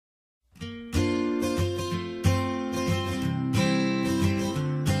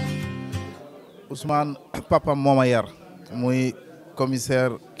Ousmane papam moo ma yar muy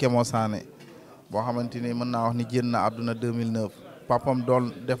commissaire MR Sané boo xamante ni mën naa wax ni génn na àdduna 2009 papam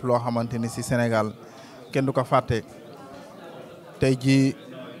doon def loo xamante ni si Sénégal kenn du ko fàtte. tey ji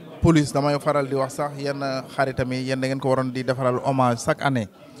police damay faral di wax sax yenn xaritam yi yéen da ngeen ko waroon di defaral hommage chaque année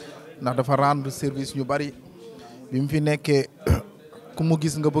ndax dafa rendre service ñu bari bi mu fi nekkee ku mu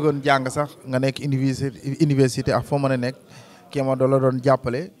gis nga bëggoon jàng sax nga nekk université ak foo mën a nekk kéema doo la doon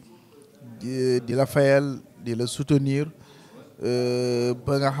jàppale di la fayal di la soutenir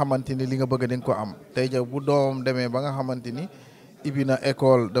ba nga xamante ni li nga bëgg dañ ko am. tey ja bu doomam demee ba nga xamante ni ibbi na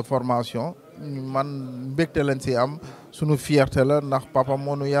école de formation man mbégte lañ si am sunu fierté la ndax papa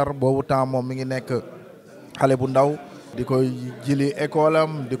moo nu yar boobu temps moom mi ngi nekk xale bu ndaw di ko jëli école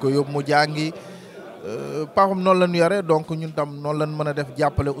am di ko yóbbu mu jàngi papam noonu la ñu yare donc ñun tam noonu lañ mën a def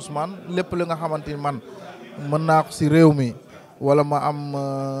jàppale Ousmane lépp li nga xamante ni man mën naa ko si réew mi wala ma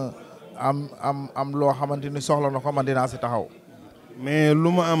am loo xamante ni soxla na ko man dinaa si taxaw. mais lu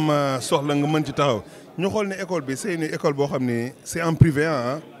ma am soxla nga mën ci taxaw ñu xool ne école bi c'est une école boo xam ni c'est en privé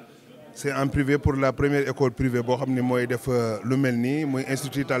ah. c'est en privé pour la première école privée boo xam ni mooy def lu mel nii muy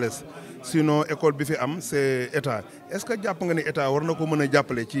Institut Thales sinon école bi fi am c'est état est-ce que jàpp nga ni état war na ko mën a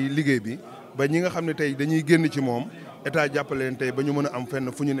jàppale ci liggéey bi ba ñi nga xam ne tey dañuy génn ci moom état jàppale leen tey ba ñu mën a am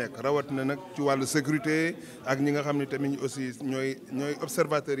fenn fu ñu nekk rawatina nag ci wàllu sécurité ak ñi nga xam ne tamit aussi ñooy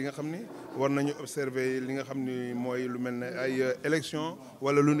observateurs yi nga xam ni war nañu observer li nga xam ni mooy lu mel ne ay élection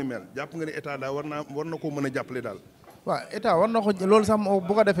wala lu ni mel jàpp nga ni état daal war na ko mën a jàppale daal. waaw état war na ko loolu sax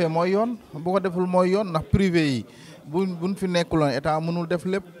bu ko defee mooy yoon bu ko deful mooy yoon ndax privé yi buñ fi nekkuloon état mënul def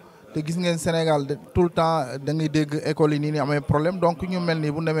lépp te gis ngeen Sénégal tout le temps da ngay dégg école yi nii amee problème donc ñu mel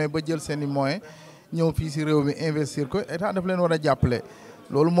nii bu demee ba jël seen i moyens ñëw fii si réew mi investir ko état daf leen war a jàppale.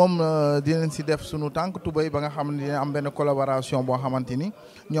 loolu moom dinañ si def sunu tànk tubéy ba nga xam ne dina am benn collaboration boo xamante ni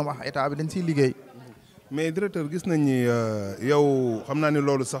ñoom ak état bi dañ siy liggéey. mais directeur gis nañ ni yow xam naa ni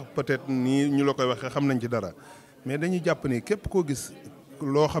loolu sax peut-être nii ñu la koy waxee xam nañ ci dara. mais dañuy jàpp ni képp koo gis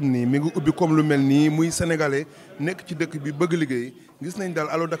loo xam ni mi ngi ubbi comme lu mel nii muy sénégalais nekk ci dëkk bi bëgg liggéey gis nañ daal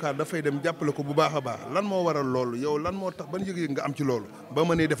Allodakar dafay dem jàppale ko bu baax a baax lan moo waral loolu yow lan moo tax ban yëg-yëg nga am ci loolu ba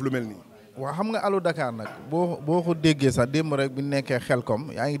mënee def lu mel nii. waaw xam nga Allodakar nag boo ko déggee sax démb rek bi nekkee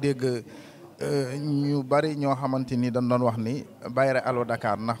Xelkom yaa ngi dégg ñu bari ñoo xamante ni dañ doon wax ni bayre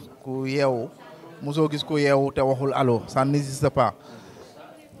Allodakar ndax ku yeewu mosoo gis ku yeewu te waxul allo ça n'existe pas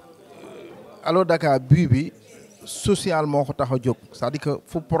Allodakar bi. social moo ko tax a jóg c'est-à-dire que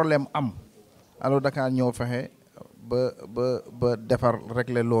fu problème am Allodakar ñëw fexe ba defar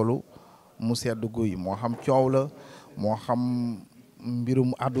régler loolu mu sedd guy moo xam coow la moo xam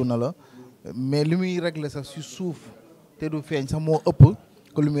mbirum àdduna la mais li muy régler sax si suuf te du feeñ sax moo ëpp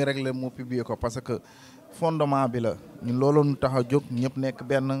que li muy régler mu publier ko parce que fondement bi la ñun loolu ñu tax a jóg ñëpp nekk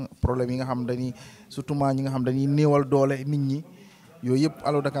benn problème yi nga xam dañuy surtout ñi nga xam dañuy néewal doole nit ñi yooyu yëpp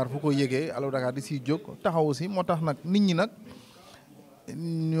Allodakar fu ko yëgee Allodakar di siy jóg taxaw si moo tax nag nit ñi nag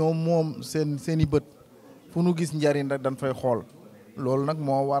ñoom moom seen i bët fu nu gis njariñ rek dañ fay xool loolu nag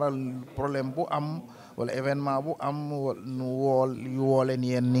moo waral problème bu am wala événement bu am nu woo leen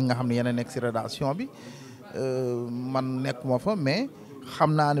yéen ni nga xam ne yéen a nekk si rédaction bi man nekkuma fa mais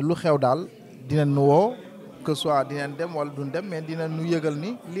xam naa ne lu xew daal dinañ nu woo que soit dinañ dem wala duñ dem mais dinañ nu yëgal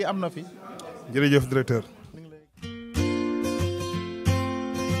ni lii am na fi. jërëjëf directeur.